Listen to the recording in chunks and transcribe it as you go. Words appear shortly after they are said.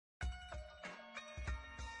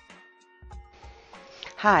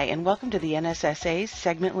Hi, and welcome to the NSSA's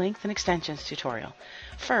Segment Length and Extensions tutorial.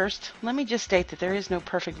 First, let me just state that there is no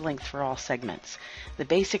perfect length for all segments. The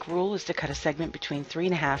basic rule is to cut a segment between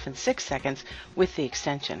 3.5 and 6 seconds with the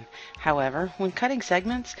extension. However, when cutting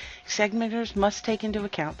segments, segmenters must take into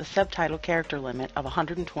account the subtitle character limit of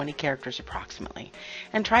 120 characters approximately,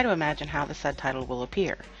 and try to imagine how the subtitle will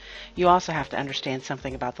appear. You also have to understand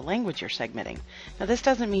something about the language you're segmenting. Now, this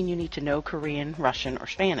doesn't mean you need to know Korean, Russian, or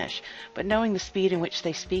Spanish, but knowing the speed in which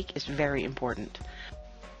they speak is very important.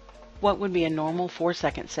 What would be a normal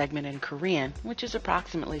 4-second segment in Korean, which is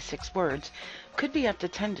approximately 6 words, could be up to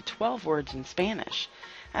 10 to 12 words in Spanish.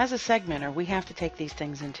 As a segmenter, we have to take these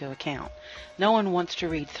things into account. No one wants to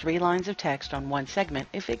read 3 lines of text on one segment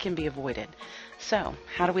if it can be avoided. So,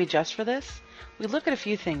 how do we adjust for this? We look at a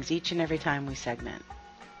few things each and every time we segment.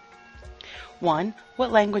 1.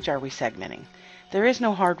 What language are we segmenting? There is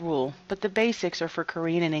no hard rule, but the basics are for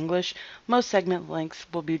Korean and English. Most segment lengths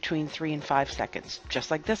will be between 3 and 5 seconds,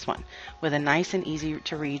 just like this one, with a nice and easy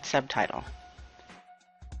to read subtitle.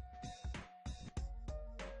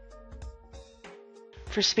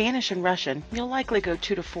 For Spanish and Russian, you'll likely go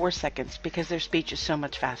 2 to 4 seconds because their speech is so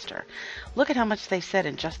much faster. Look at how much they said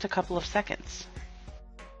in just a couple of seconds.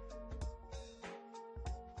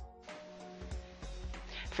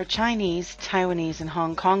 For Chinese, Taiwanese, and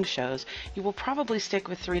Hong Kong shows, you will probably stick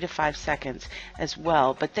with 3 to 5 seconds as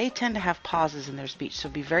well, but they tend to have pauses in their speech, so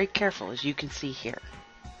be very careful, as you can see here.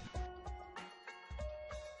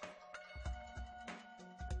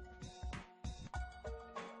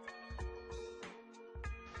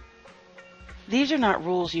 These are not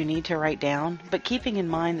rules you need to write down, but keeping in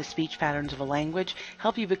mind the speech patterns of a language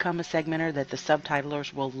help you become a segmenter that the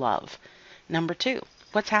subtitlers will love. Number 2,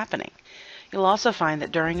 what's happening? You'll also find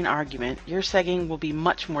that during an argument, your segging will be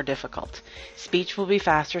much more difficult. Speech will be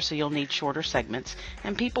faster, so you'll need shorter segments,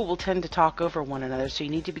 and people will tend to talk over one another, so you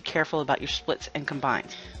need to be careful about your splits and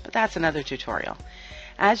combines. But that's another tutorial.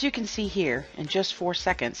 As you can see here, in just 4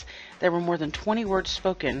 seconds, there were more than 20 words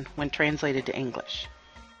spoken when translated to English.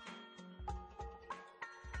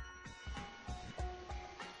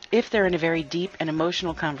 If they're in a very deep and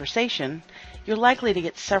emotional conversation, you're likely to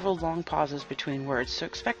get several long pauses between words, so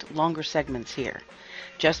expect longer segments here.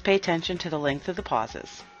 Just pay attention to the length of the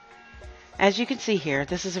pauses. As you can see here,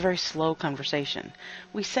 this is a very slow conversation.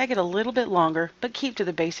 We seg it a little bit longer, but keep to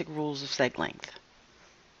the basic rules of seg length.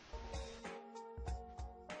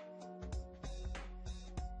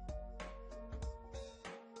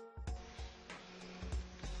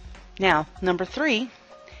 Now, number 3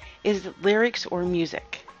 is lyrics or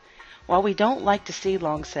music. While we don't like to see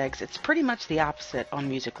long segs, it's pretty much the opposite on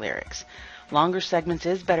music lyrics. Longer segments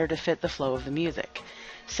is better to fit the flow of the music.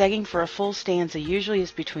 Segging for a full stanza usually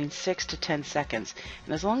is between 6 to 10 seconds,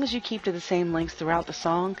 and as long as you keep to the same length throughout the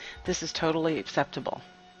song, this is totally acceptable.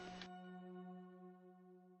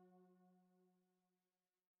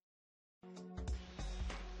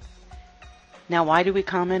 Now, why do we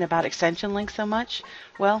comment about extension length so much?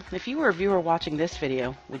 Well, if you were a viewer watching this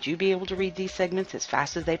video, would you be able to read these segments as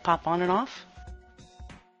fast as they pop on and off?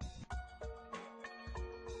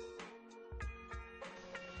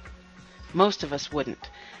 Most of us wouldn't.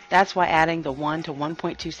 That's why adding the 1 to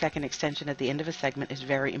 1.2 second extension at the end of a segment is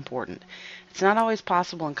very important. It's not always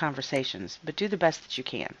possible in conversations, but do the best that you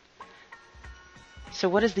can. So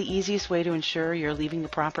what is the easiest way to ensure you're leaving the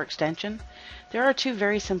proper extension? There are 2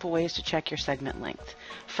 very simple ways to check your segment length.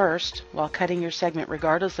 First, while cutting your segment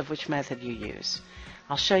regardless of which method you use.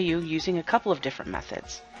 I'll show you using a couple of different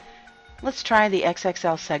methods. Let's try the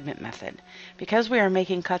XXL segment method. Because we are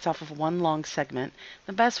making cuts off of one long segment,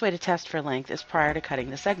 the best way to test for length is prior to cutting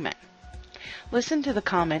the segment. Listen to the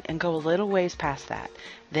comment and go a little ways past that.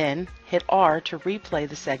 Then hit R to replay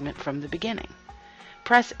the segment from the beginning.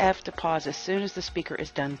 Press F to pause as soon as the speaker is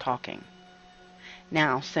done talking.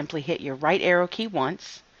 Now simply hit your right arrow key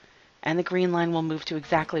once, and the green line will move to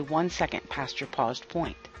exactly 1 second past your paused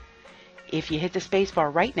point. If you hit the space bar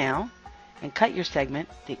right now and cut your segment,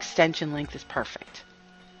 the extension length is perfect.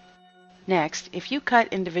 Next, if you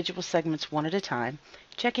cut individual segments one at a time,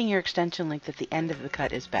 checking your extension length at the end of the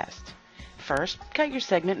cut is best. First, cut your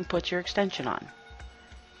segment and put your extension on.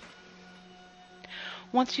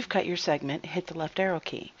 Once you've cut your segment, hit the left arrow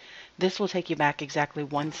key. This will take you back exactly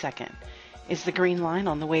 1 second. Is the green line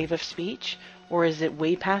on the wave of speech, or is it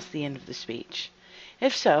way past the end of the speech?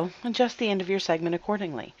 If so, adjust the end of your segment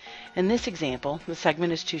accordingly. In this example, the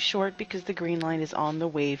segment is too short because the green line is on the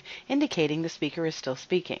wave, indicating the speaker is still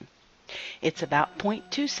speaking. It's about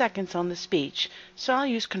 0.2 seconds on the speech, so I'll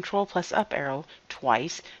use Ctrl plus up arrow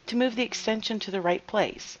twice to move the extension to the right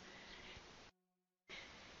place.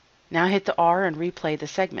 Now hit the R and replay the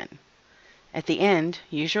segment. At the end,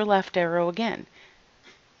 use your left arrow again.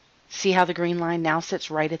 See how the green line now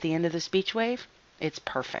sits right at the end of the speech wave? It's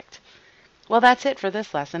perfect. Well, that's it for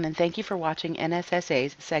this lesson, and thank you for watching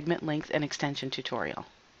NSSA's segment length and extension tutorial.